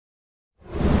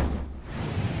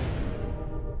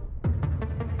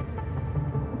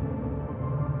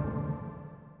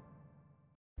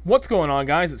What's going on,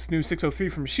 guys? It's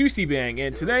Snoov603 from Shustybang,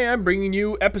 and today I'm bringing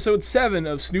you episode 7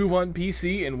 of Snoov on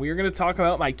PC, and we're going to talk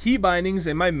about my key bindings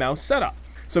and my mouse setup.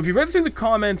 So if you've read through the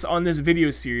comments on this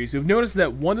video series, you've noticed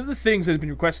that one of the things that has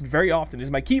been requested very often is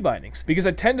my key bindings, because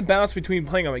I tend to bounce between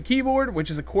playing on my keyboard,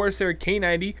 which is a Corsair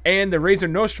K90, and the Razer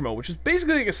Nostromo, which is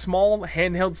basically like a small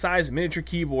handheld size miniature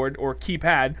keyboard or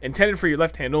keypad intended for your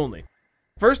left hand only.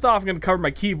 First off, I'm going to cover my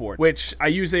keyboard, which I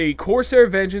use a Corsair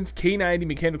Vengeance K90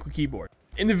 mechanical keyboard.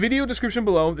 In the video description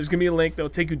below, there's going to be a link that will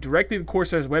take you directly to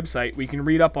Corsair's website where you can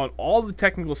read up on all the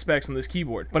technical specs on this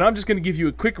keyboard. But I'm just going to give you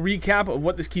a quick recap of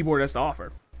what this keyboard has to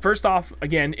offer. First off,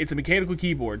 again, it's a mechanical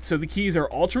keyboard, so the keys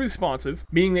are ultra responsive,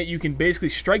 meaning that you can basically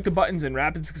strike the buttons in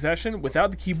rapid succession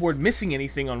without the keyboard missing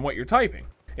anything on what you're typing.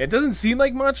 It doesn't seem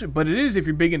like much, but it is if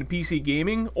you're big into PC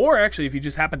gaming, or actually if you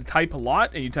just happen to type a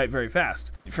lot and you type very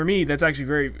fast. For me, that's actually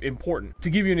very important. To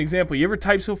give you an example, you ever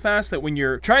type so fast that when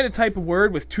you're trying to type a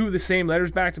word with two of the same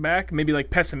letters back to back, maybe like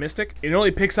pessimistic, it only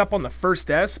picks up on the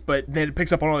first S, but then it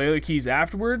picks up on all the other keys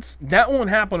afterwards? That won't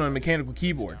happen on a mechanical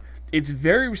keyboard. It's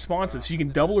very responsive, so you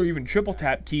can double or even triple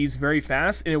tap keys very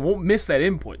fast, and it won't miss that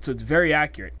input, so it's very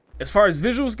accurate. As far as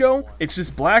visuals go, it's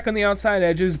just black on the outside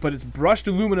edges, but it's brushed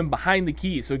aluminum behind the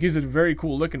keys, so it gives it a very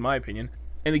cool look in my opinion.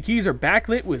 And the keys are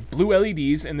backlit with blue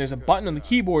LEDs, and there's a button on the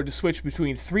keyboard to switch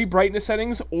between 3 brightness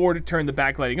settings or to turn the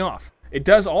backlighting off. It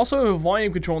does also have a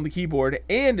volume control on the keyboard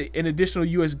and an additional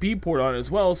USB port on it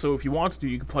as well, so if you want to,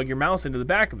 you can plug your mouse into the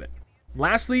back of it.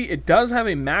 Lastly, it does have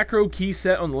a macro key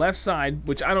set on the left side,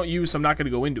 which I don't use, so I'm not going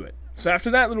to go into it. So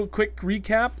after that little quick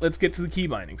recap, let's get to the key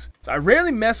bindings. So I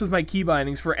rarely mess with my key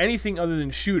bindings for anything other than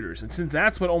shooters, and since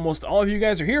that's what almost all of you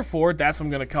guys are here for, that's what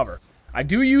I'm going to cover. I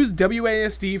do use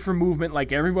WASD for movement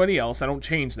like everybody else. I don't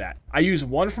change that. I use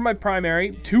 1 for my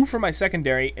primary, 2 for my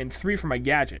secondary, and 3 for my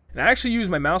gadget. And I actually use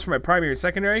my mouse for my primary and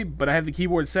secondary, but I have the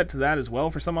keyboard set to that as well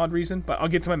for some odd reason, but I'll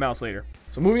get to my mouse later.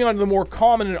 So moving on to the more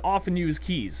common and often used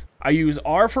keys. I use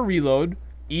R for reload,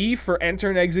 E for enter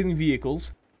and exiting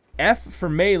vehicles, F for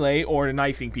melee or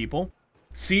knifing people,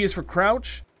 C is for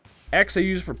crouch, X I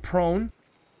use for prone,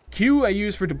 Q I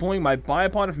use for deploying my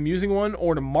bipod if I'm using one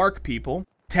or to mark people,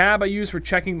 Tab I use for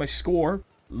checking my score,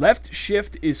 left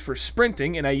shift is for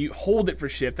sprinting and I hold it for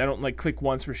shift. I don't like click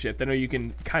once for shift. I know you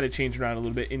can kind of change around a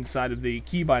little bit inside of the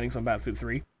key bindings on Battlefield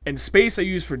 3. And space I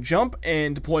use for jump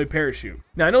and deploy parachute.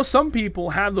 Now I know some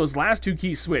people have those last 2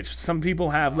 keys switched. Some people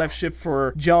have left shift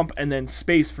for jump and then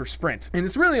space for sprint. And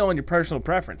it's really all in your personal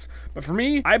preference. But for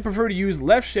me, I prefer to use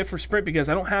left shift for sprint because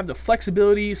I don't have the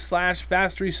flexibility /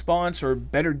 fast response or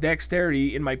better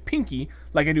dexterity in my pinky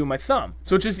like I do in my thumb.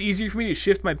 So it's just easier for me to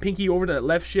shift my pinky over to that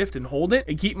left shift and hold it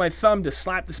and keep my thumb to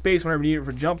slap the space whenever I need it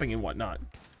for jumping and whatnot.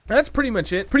 And that's pretty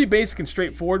much it. Pretty basic and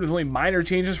straightforward with only minor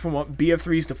changes from what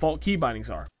BF3's default key bindings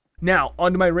are. Now,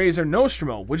 onto my Razer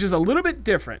Nostromo, which is a little bit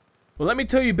different. Well, let me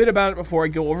tell you a bit about it before I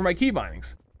go over my key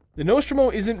bindings. The Nostromo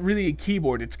isn't really a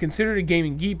keyboard, it's considered a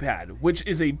gaming keypad, which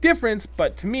is a difference,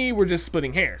 but to me, we're just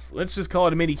splitting hairs. Let's just call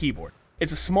it a mini keyboard.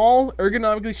 It's a small,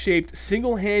 ergonomically shaped,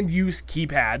 single-hand use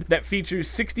keypad that features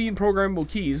 16 programmable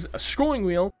keys, a scrolling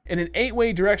wheel, and an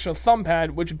 8-way directional thumb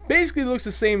pad, which basically looks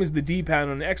the same as the D-pad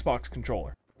on an Xbox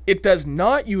controller. It does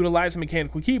not utilize a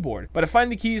mechanical keyboard, but I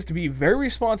find the keys to be very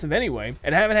responsive anyway,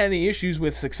 and haven't had any issues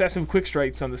with successive quick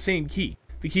strikes on the same key.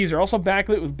 The keys are also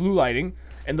backlit with blue lighting,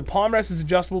 and the palmrest is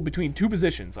adjustable between 2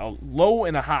 positions, a low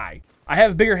and a high. I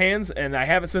have bigger hands, and I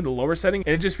have it set in the lower setting,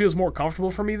 and it just feels more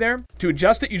comfortable for me there. To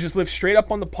adjust it, you just lift straight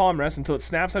up on the palmrest until it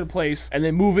snaps out of place, and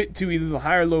then move it to either the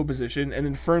high or low position, and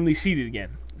then firmly seat it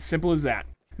again. Simple as that.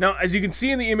 Now, as you can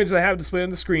see in the image I have displayed on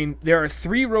the screen, there are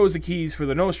 3 rows of keys for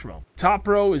the Nostromo. Top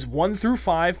row is 1 through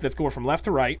 5, that's going from left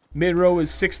to right. Mid row is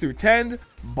 6 through 10.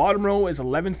 Bottom row is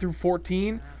 11 through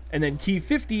 14. And then key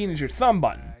 15 is your thumb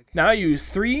button. Now I use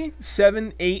 3,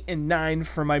 7, 8, and 9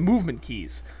 for my movement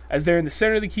keys, as they're in the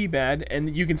center of the keypad,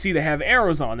 and you can see they have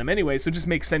arrows on them anyway, so it just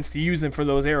makes sense to use them for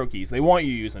those arrow keys. They want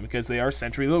you to use them because they are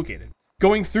centrally located.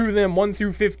 Going through them 1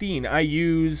 through 15, I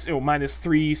use minus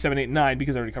 3, 7, 8, 9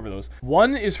 because I already covered those.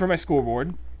 1 is for my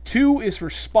scoreboard, 2 is for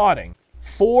spotting,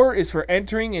 4 is for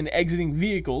entering and exiting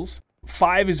vehicles,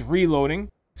 5 is reloading,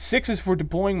 6 is for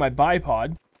deploying my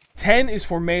bipod, 10 is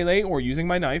for melee or using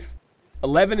my knife,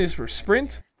 11 is for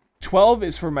sprint, 12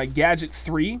 is for my gadget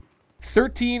 3,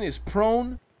 13 is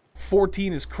prone,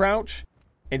 14 is crouch,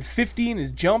 and 15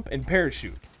 is jump and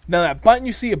parachute. Now that button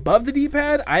you see above the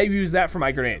D-pad, I use that for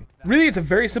my grenade. Really, it's a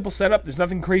very simple setup. There's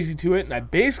nothing crazy to it, and I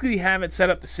basically have it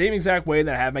set up the same exact way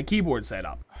that I have my keyboard set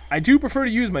up. I do prefer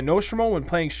to use my Nostromo when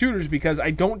playing shooters because I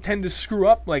don't tend to screw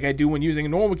up like I do when using a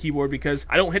normal keyboard because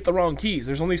I don't hit the wrong keys.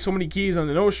 There's only so many keys on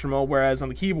the Nostromo, whereas on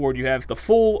the keyboard you have the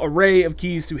full array of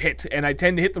keys to hit, and I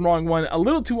tend to hit the wrong one a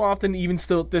little too often, even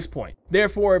still at this point.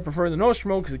 Therefore, I prefer the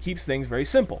Nostromo because it keeps things very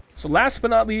simple. So last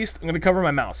but not least, I'm going to cover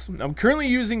my mouse. I'm currently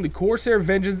using the Corsair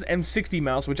Vengeance M60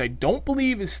 mouse, which I don't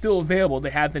believe is still available. They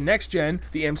have the next gen,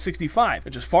 the M65,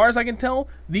 which as far as I can tell,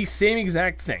 the same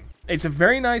exact thing. It's a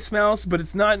very nice mouse, but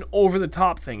it's not an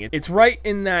over-the-top thing. It's right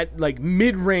in that like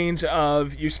mid-range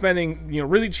of you're spending,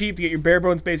 really cheap to get your bare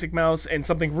bones basic mouse and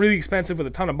something really expensive with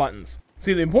a ton of buttons.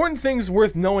 See, the important things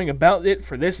worth knowing about it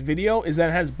for this video is that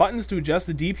it has buttons to adjust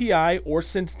the DPI or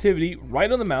sensitivity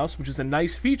right on the mouse, which is a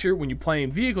nice feature when you play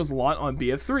in vehicles a lot on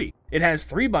BF3. It has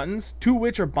 3 buttons, 2 of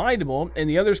which are bindable, and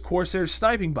the other is Corsair's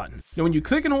sniping button. Now when you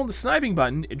click and hold the sniping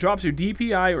button, it drops your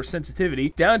DPI or sensitivity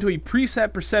down to a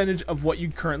preset percentage of what you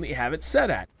currently have it set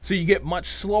at. So you get much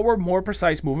slower, more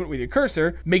precise movement with your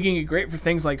cursor, making it great for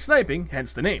things like sniping,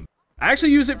 hence the name. I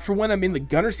actually use it for when I'm in the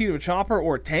gunner seat of a chopper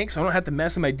or a tank, so I don't have to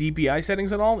mess with my DPI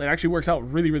settings at all. It actually works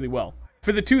out really, really well.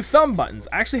 For the 2 thumb buttons,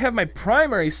 I actually have my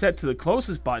primary set to the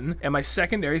closest button and my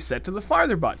secondary set to the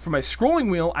farther button. For my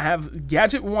scrolling wheel, I have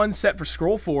Gadget 1 set for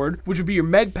scroll forward, which would be your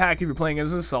med pack if you're playing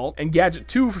as an assault, and Gadget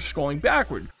 2 for scrolling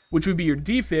backward, which would be your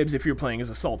defibs if you're playing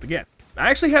as assault again. I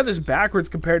actually have this backwards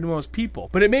compared to most people,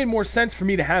 but it made more sense for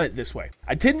me to have it this way.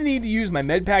 I tend to need to use my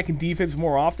medpack and defibs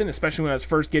more often, especially when I was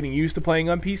first getting used to playing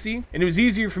on PC, and it was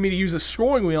easier for me to use a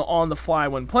scrolling wheel on the fly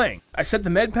when playing. I set the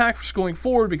medpack for scrolling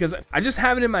forward because I just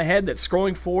have it in my head that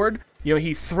scrolling forward,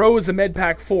 he throws the med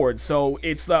pack forward, so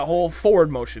it's the whole forward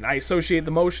motion. I associate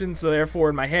the motion, so therefore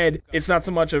in my head, it's not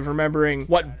so much of remembering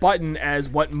what button as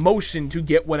what motion to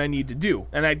get what I need to do.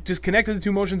 And I just connected the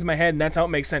 2 motions in my head, and that's how it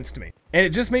makes sense to me. And it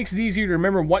just makes it easier to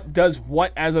remember what does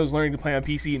what as I was learning to play on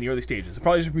PC in the early stages. I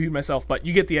probably just repeated myself, but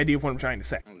you get the idea of what I'm trying to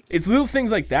say. It's little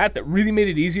things like that that really made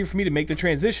it easier for me to make the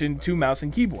transition to mouse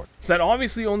and keyboard. So that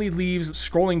obviously only leaves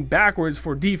scrolling backwards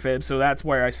for defib, so that's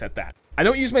where I set that. I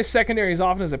don't use my secondary as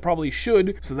often as I probably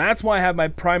should, so that's why I have my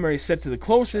primary set to the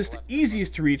closest,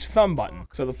 easiest to reach thumb button.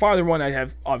 So the farther one I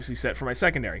have obviously set for my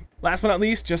secondary. Last but not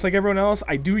least, just like everyone else,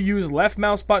 I do use left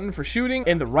mouse button for shooting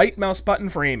and the right mouse button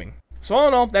for aiming. So all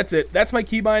in all, that's it. That's my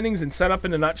key bindings and setup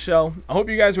in a nutshell. I hope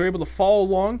you guys were able to follow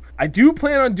along. I do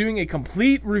plan on doing a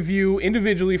complete review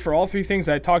individually for all 3 things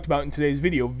I talked about in today's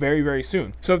video very, very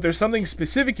soon. So if there's something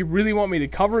specific you really want me to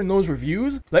cover in those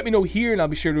reviews, let me know here and I'll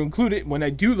be sure to include it when I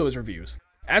do those reviews.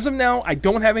 As of now, I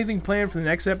don't have anything planned for the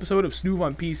next episode of Snoov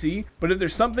on PC, but if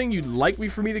there's something you'd like me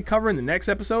for me to cover in the next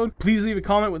episode, please leave a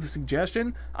comment with a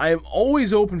suggestion. I am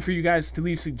always open for you guys to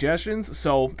leave suggestions,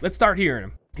 so let's start hearing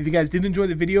them. If you guys did enjoy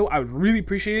the video, I would really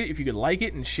appreciate it if you could like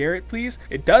it and share it, please.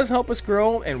 It does help us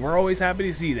grow, and we're always happy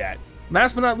to see that.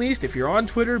 Last but not least, if you're on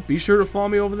Twitter, be sure to follow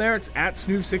me over there. It's at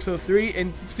Snoov603,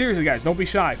 and seriously guys, don't be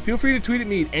shy. Feel free to tweet at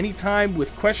me at any time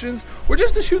with questions, or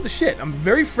just to shoot the shit. I'm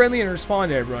very friendly and respond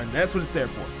to everyone. That's what it's there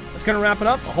for. That's gonna wrap it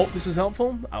up. I hope this was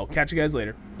helpful. I'll catch you guys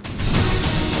later.